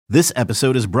This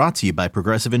episode is brought to you by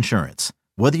Progressive Insurance.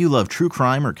 Whether you love true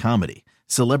crime or comedy,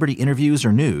 celebrity interviews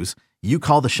or news, you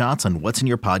call the shots on what's in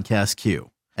your podcast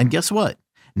queue. And guess what?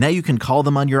 Now you can call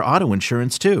them on your auto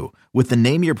insurance too with the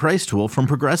Name Your Price tool from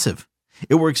Progressive.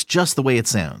 It works just the way it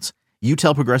sounds. You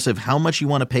tell Progressive how much you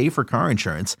want to pay for car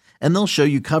insurance, and they'll show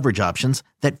you coverage options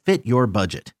that fit your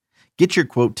budget. Get your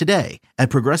quote today at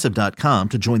Progressive.com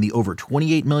to join the over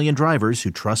 28 million drivers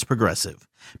who trust Progressive.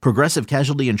 Progressive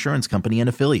Casualty Insurance Company and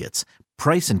Affiliates.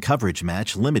 Price and coverage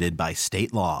match limited by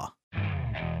state law.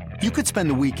 You could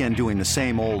spend the weekend doing the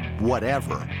same old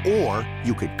whatever, or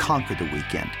you could conquer the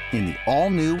weekend in the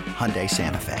all-new Hyundai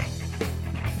Santa Fe.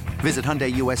 Visit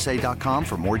HyundaiUSA.com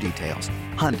for more details.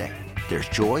 Hyundai, there's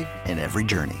joy in every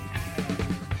journey.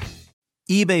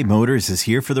 eBay Motors is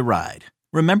here for the ride.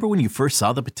 Remember when you first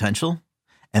saw the potential?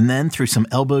 And then through some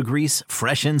elbow grease,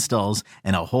 fresh installs,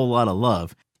 and a whole lot of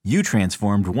love, you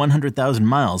transformed 100,000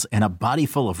 miles and a body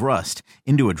full of rust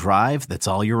into a drive that's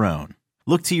all your own.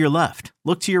 Look to your left.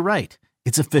 Look to your right.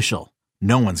 It's official.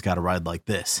 No one's got a ride like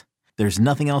this. There's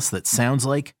nothing else that sounds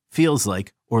like, feels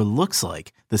like, or looks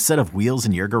like the set of wheels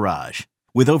in your garage.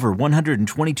 With over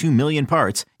 122 million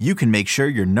parts, you can make sure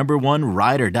your number one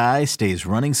ride or die stays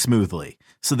running smoothly.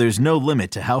 So there's no limit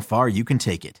to how far you can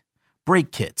take it.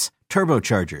 Brake kits,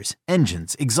 turbochargers,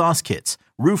 engines, exhaust kits,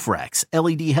 roof racks,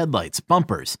 LED headlights,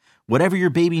 bumpers, whatever your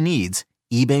baby needs,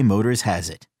 eBay Motors has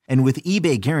it. And with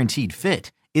eBay Guaranteed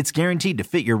Fit, it's guaranteed to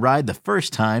fit your ride the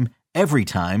first time, every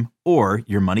time, or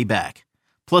your money back.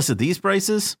 Plus at these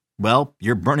prices, well,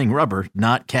 you're burning rubber,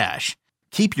 not cash.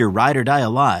 Keep your ride or die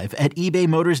alive at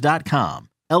ebaymotors.com.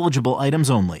 Eligible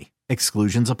items only.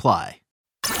 Exclusions apply.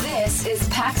 This is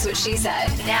Pax What She Said.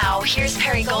 Now, here's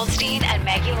Perry Goldstein and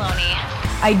Maggie Loney.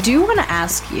 I do want to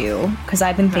ask you, because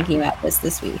I've been thinking about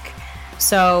this week.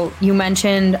 So you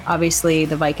mentioned, obviously,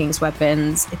 the Vikings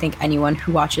weapons. I think anyone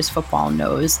who watches football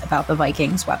knows about the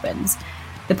Vikings weapons.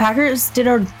 The Packers did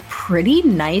a pretty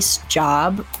nice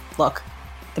job. Look,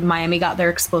 the Miami got their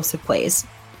explosive plays.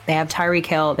 They have Tyreek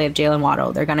Hill. They have Jalen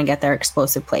Waddle. They're going to get their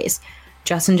explosive plays.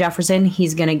 Justin Jefferson,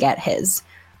 he's going to get his.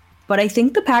 But I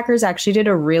think the Packers actually did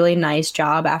a really nice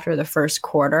job after the first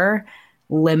quarter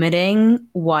limiting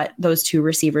what those two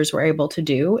receivers were able to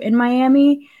do in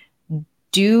Miami.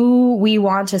 Do we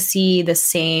want to see the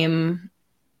same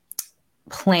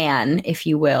plan, if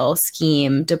you will,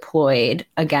 scheme deployed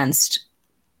against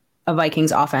a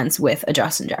Vikings offense with a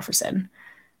Justin Jefferson?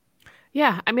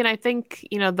 Yeah, I mean, I think,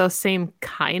 the same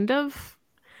kind of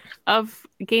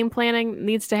game planning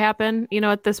needs to happen.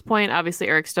 At this point, obviously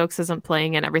Eric Stokes isn't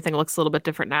playing and everything looks a little bit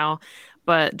different now.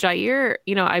 But Jair,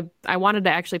 I wanted to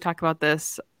actually talk about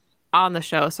this on the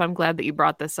show, so I'm glad that you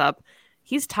brought this up.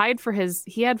 He's tied for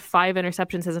he had 5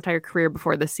 interceptions his entire career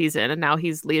before this season, and now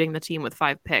he's leading the team with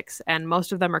 5 picks, and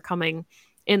most of them are coming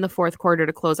in the fourth quarter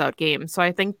to close out games. So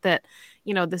I think that,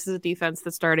 this is a defense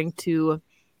that's starting to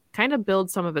kind of build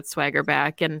some of its swagger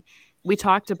back. And we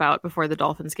talked about before the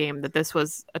Dolphins game that this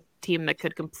was a team that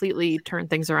could completely turn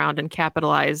things around and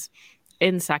capitalize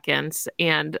in seconds.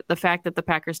 And the fact that the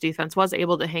Packers defense was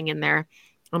able to hang in there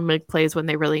and make plays when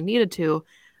they really needed to,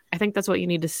 I think that's what you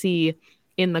need to see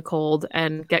in the cold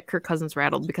and get Kirk Cousins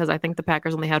rattled, because I think the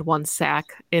Packers only had 1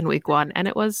 sack in week 1, and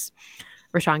it was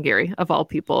Rashawn Gary of all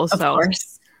people. Of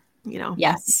course.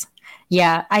 Yes.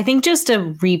 Yeah, I think just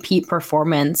a repeat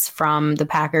performance from the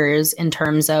Packers in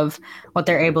terms of what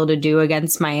they're able to do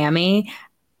against Miami.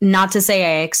 Not to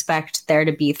say I expect there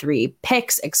to be 3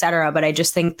 picks, et cetera, but I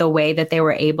just think the way that they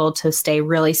were able to stay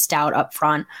really stout up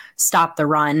front, stop the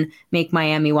run, make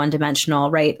Miami one-dimensional,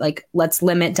 right? Like, let's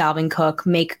limit Dalvin Cook,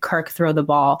 make Kirk throw the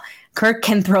ball. Kirk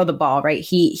can throw the ball, right?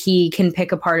 He can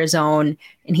pick apart his own,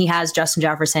 and he has Justin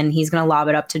Jefferson. He's going to lob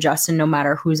it up to Justin no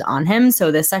matter who's on him.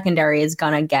 So the secondary is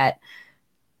going to get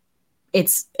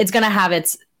it's going to have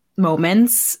its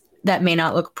moments that may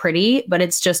not look pretty, but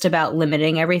it's just about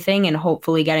limiting everything and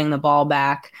hopefully getting the ball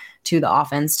back to the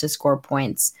offense to score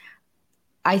points.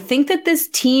 I think that this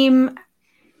team,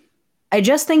 I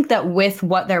just think that with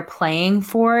what they're playing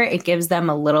for, it gives them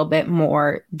a little bit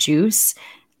more juice.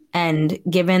 And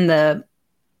given the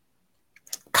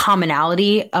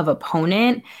commonality of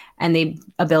opponent and the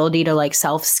ability to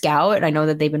self-scout, I know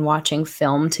that they've been watching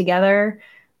film together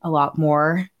a lot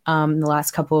more the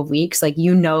last couple of weeks.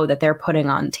 That they're putting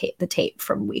on the tape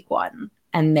from week 1,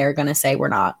 and they're going to say, we're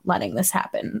not letting this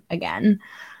happen again.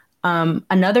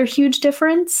 Another huge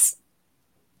difference,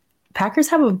 Packers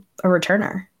have a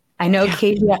returner. I know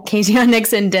Keisean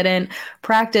Nixon didn't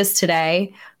practice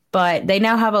today, but they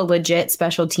now have a legit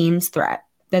special teams threat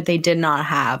that they did not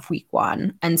have week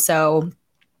 1. And so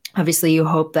obviously you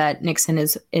hope that Nixon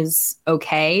is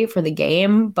okay for the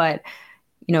game, but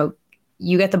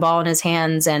you get the ball in his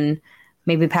hands and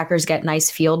maybe Packers get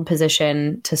nice field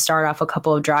position to start off a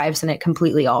couple of drives, and it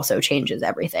completely also changes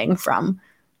everything from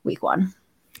week one.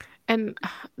 And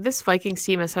this Vikings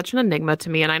team is such an enigma to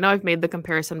me. And I know I've made the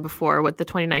comparison before with the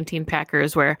 2019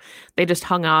 Packers where they just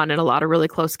hung on in a lot of really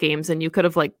close games. And you could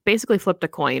have basically flipped a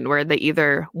coin where they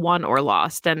either won or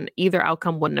lost, and either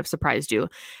outcome wouldn't have surprised you.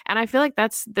 And I feel like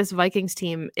that's this Vikings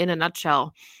team in a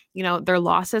nutshell. Their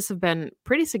losses have been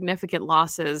pretty significant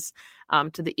losses.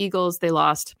 To the Eagles, they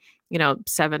lost,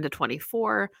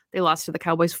 7-24. They lost to the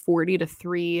Cowboys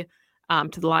 40-3,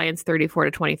 to the Lions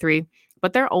 34-23.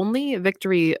 But their only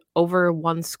victory over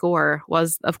one score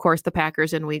was, of course, the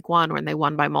Packers in week one when they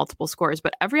won by multiple scores.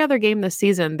 But every other game this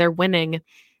season, they're winning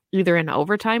either in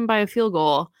overtime by a field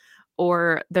goal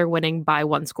or they're winning by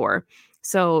one score.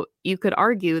 So you could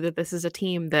argue that this is a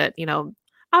team that,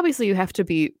 obviously you have to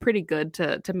be pretty good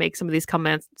to make some of these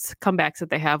comebacks that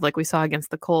they have, like we saw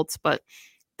against the Colts. But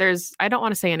I don't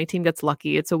want to say any team gets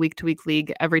lucky. It's a week-to-week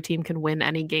league. Every team can win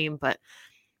any game, but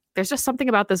there's just something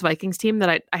about this Vikings team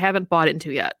that I haven't bought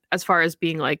into yet, as far as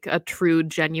being like a true,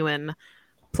 genuine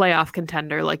playoff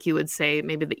contender, like you would say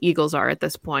maybe the Eagles are at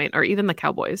this point, or even the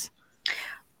Cowboys.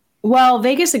 Well,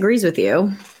 Vegas agrees with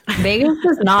you. Vegas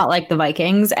does not like the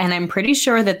Vikings, and I'm pretty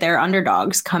sure that they're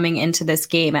underdogs coming into this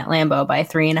game at Lambeau by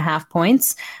 3.5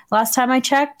 points last time I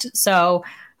checked. So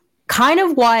kind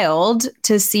of wild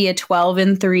to see a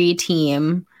 12-3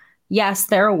 team. Yes,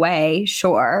 they're away,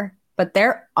 sure, but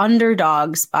they're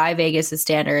underdogs by Vegas'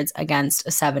 standards against a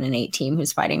 7-8 team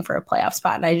who's fighting for a playoff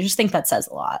spot. And I just think that says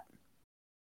a lot.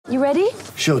 You ready?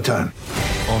 Showtime.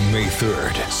 On May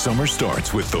 3rd, summer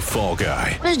starts with The Fall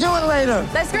Guy. Let's do it later.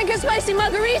 Let's drink a spicy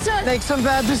margarita. Make some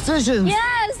bad decisions.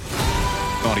 Yes.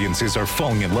 Audiences are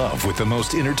falling in love with the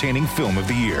most entertaining film of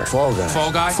the year. Fall Guy.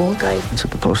 Fall Guy? Fall Guy. That's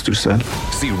what the poster said.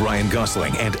 See Ryan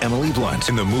Gosling and Emily Blunt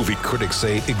in the movie critics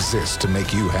say exists to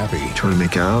make you happy. Trying to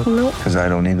make it out? Nope. Because I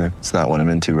don't either. It's not what I'm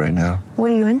into right now.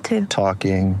 What are you into?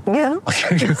 Talking. Yeah.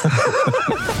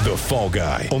 The Fall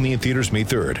Guy. Only in theaters May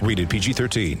 3rd. Rated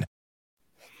PG-13.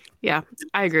 Yeah,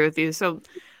 I agree with you. So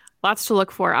lots to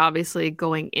look for, obviously,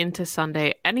 going into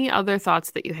Sunday. Any other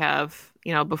thoughts that you have,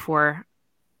 before?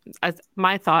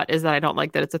 My thought is that I don't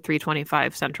like that it's a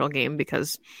 3:25 Central game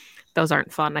because those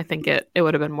aren't fun. I think it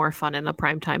would have been more fun in a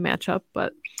primetime matchup,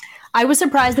 but I was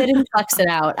surprised they didn't flex it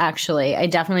out, actually. I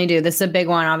definitely do. This is a big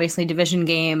one, obviously, division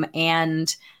game.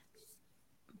 And,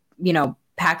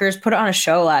 Packers put on a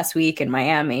show last week in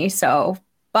Miami.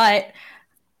 But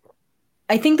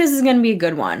I think this is going to be a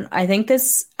good one. I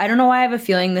don't know why I have a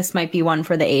feeling this might be one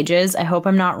for the ages. I hope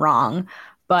I'm not wrong,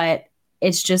 but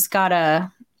it's got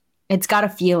a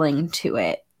feeling to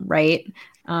it, right?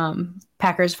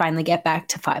 Packers finally get back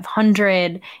to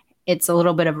 500. It's a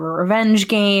little bit of a revenge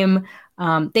game.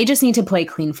 They just need to play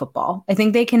clean football. I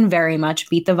think they can very much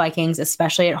beat the Vikings,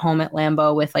 especially at home at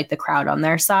Lambeau with the crowd on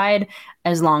their side,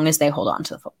 as long as they hold on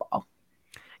to the football.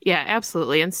 Yeah,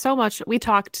 absolutely. And so much, we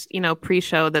talked,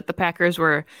 pre-show that the Packers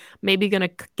were maybe going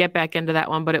to get back into that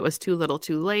one, but it was too little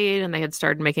too late and they had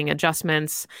started making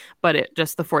adjustments, but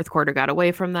the fourth quarter got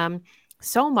away from them.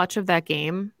 So much of that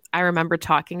game, I remember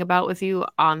talking about with you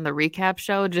on the recap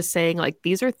show, just saying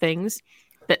these are things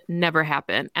that never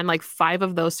happen. And 5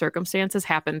 of those circumstances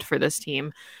happened for this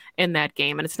team in that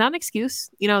game. And it's not an excuse,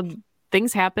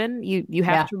 things happen. You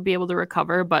have to be able to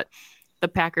recover, but the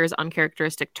Packers'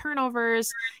 uncharacteristic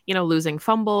turnovers, losing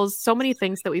fumbles, so many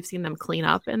things that we've seen them clean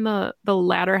up in the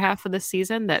latter half of the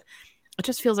season that it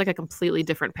just feels like a completely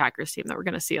different Packers team that we're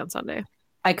going to see on Sunday.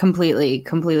 I completely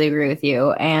agree with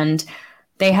you. And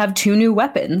they have 2 new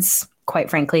weapons, quite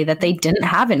frankly, that they didn't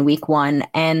have in week one.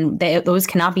 And those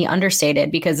cannot be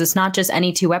understated because it's not just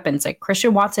any 2 weapons.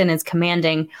 Christian Watson is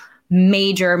commanding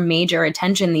major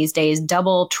attention these days,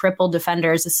 double, triple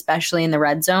defenders, especially in the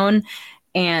red zone.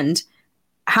 And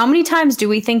how many times do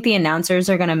we think the announcers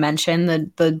are going to mention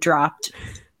the dropped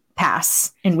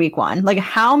pass in week one?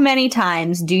 How many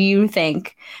times do you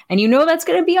think? And that's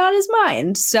going to be on his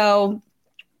mind. So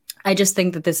I just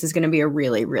think that this is going to be a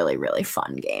really, really, really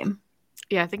fun game.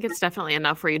 Yeah, I think it's definitely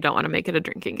enough where you don't want to make it a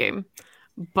drinking game.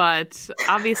 But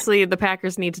obviously the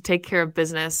Packers need to take care of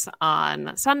business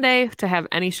on Sunday to have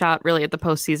any shot really at the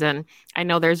postseason. I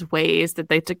know there's ways that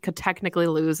they could technically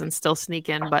lose and still sneak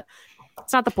in, but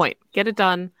it's not the point. Get it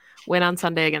done. Win on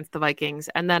Sunday against the Vikings.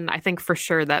 And then I think for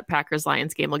sure that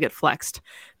Packers-Lions game will get flexed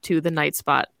to the night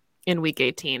spot in Week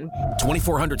 18.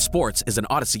 2400 Sports is an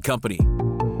Odyssey company.